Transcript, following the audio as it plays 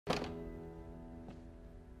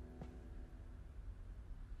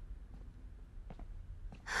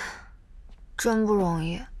真不容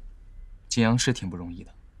易。景阳是挺不容易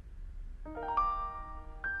的。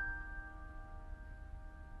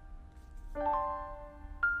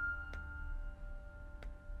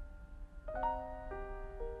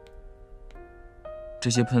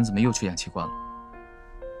这些喷怎么又去氧气罐了？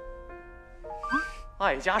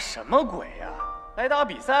爱家什么鬼呀？来打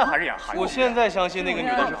比赛还是演韩剧？我现在相信那个女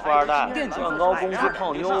的是富二代，赚高工资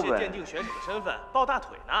泡妞呗。电竞选手的身份抱大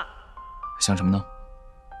腿呢。想什么呢？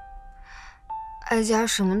哀家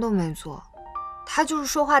什么都没做，他就是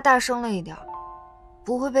说话大声了一点，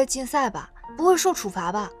不会被禁赛吧？不会受处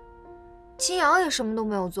罚吧？金阳也什么都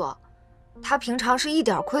没有做，他平常是一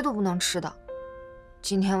点亏都不能吃的。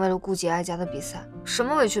今天为了顾及哀家的比赛，什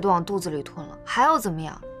么委屈都往肚子里吞了，还要怎么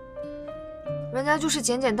样？人家就是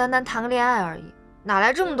简简单单谈个恋爱而已，哪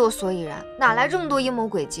来这么多所以然？哪来这么多阴谋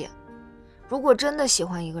诡计？如果真的喜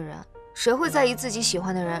欢一个人，谁会在意自己喜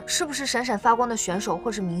欢的人是不是闪闪发光的选手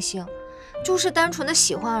或是明星？就是单纯的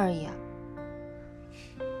喜欢而已啊。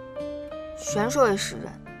选手也是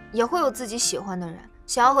人，也会有自己喜欢的人，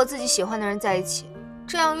想要和自己喜欢的人在一起，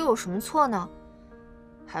这样又有什么错呢？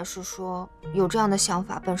还是说有这样的想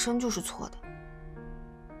法本身就是错的？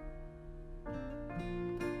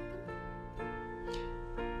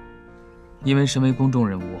因为身为公众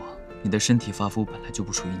人物，你的身体发肤本来就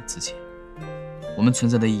不属于你自己。我们存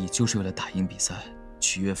在的意义就是为了打赢比赛，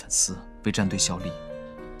取悦粉丝，为战队效力，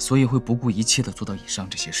所以会不顾一切地做到以上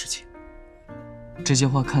这些事情。这些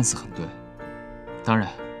话看似很对，当然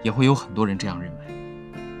也会有很多人这样认为。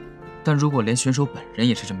但如果连选手本人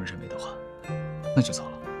也是这么认为的话，那就糟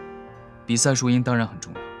了。比赛输赢当然很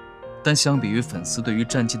重要，但相比于粉丝对于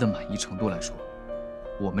战绩的满意程度来说，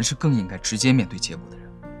我们是更应该直接面对结果的人。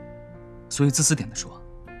所以自私点的说，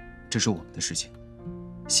这是我们的事情，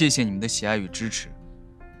谢谢你们的喜爱与支持。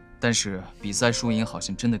但是比赛输赢好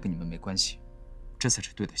像真的跟你们没关系，这才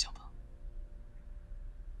是对的想法。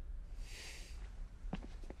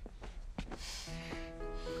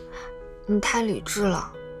你太理智了，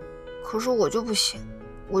可是我就不行，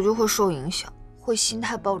我就会受影响，会心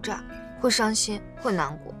态爆炸，会伤心，会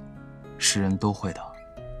难过。是人都会的。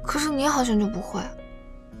可是你好像就不会。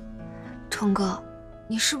成哥，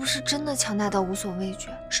你是不是真的强大到无所畏惧？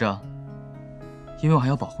是啊，因为我还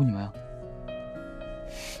要保护你们啊。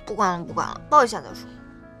不管了，不管了，抱一下再说。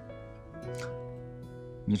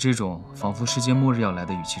你这种仿佛世界末日要来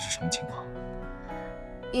的语气是什么情况？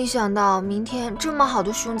一想到明天这么好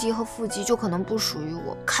的胸肌和腹肌就可能不属于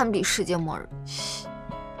我，堪比世界末日。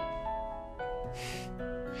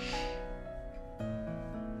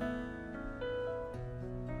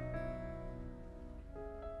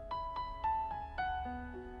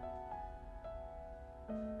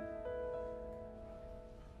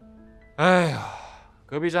哎呀，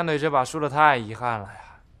隔壁战队这把输得太遗憾了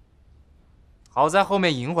呀！好在后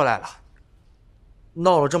面赢回来了。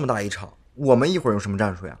闹了这么大一场，我们一会儿用什么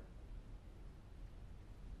战术呀？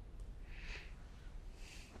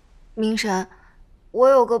明神，我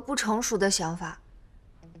有个不成熟的想法，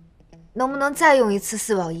能不能再用一次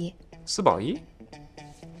4保1？4保1？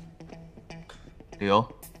理由？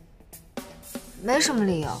没什么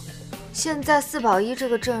理由。现在4保1这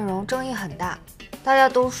个阵容争议很大。大家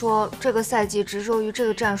都说这个赛季执着于这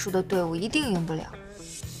个战术的队伍一定赢不了，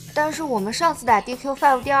但是我们上次打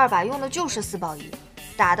DQ5 第2把用的就是4保1，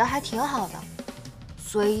打得还挺好的，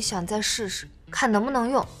所以想再试试，看能不能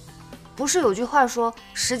用。不是有句话说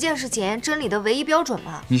实践是检验真理的唯一标准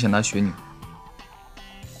吗？你想拿雪女？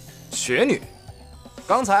雪女？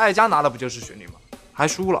刚才艾佳拿的不就是雪女吗？还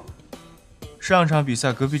输了。上场比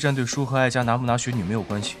赛隔壁战队输和艾佳拿不拿雪女没有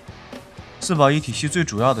关系，4保1体系最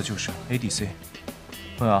主要的就是 ADC。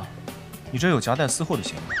朋友，你这有夹带私货的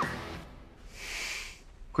嫌疑。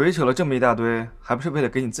鬼扯了这么一大堆，还不是为了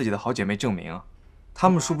给你自己的好姐妹证明啊？她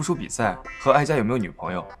们输不输比赛和艾佳有没有女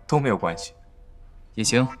朋友都没有关系。也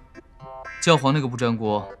行，教皇那个不粘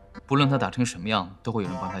锅，不论他打成什么样，都会有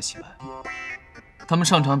人帮他洗白。他们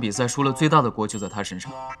上场比赛输了，最大的锅就在他身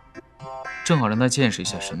上，正好让他见识一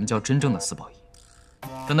下什么叫真正的4保1。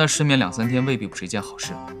但他失眠2、3天未必不是一件好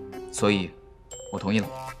事，所以我同意了。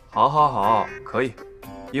好，好，好，可以。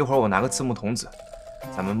一会儿我拿个刺木童子，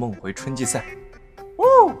咱们梦回春季赛。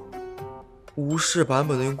哦，无视版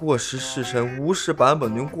本的用过时式神，无视版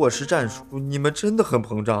本的用过时战术，你们真的很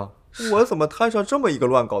膨胀。我怎么摊上这么一个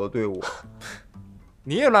乱搞的队伍？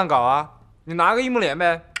你也乱搞啊？你拿个一木莲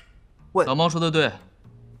呗。老猫说的对，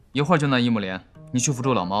一会儿就拿一木莲，你去辅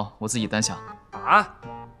助老猫，我自己单下。啊？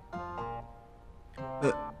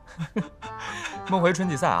梦回春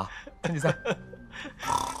季赛啊，春季赛。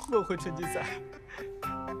梦回春季赛。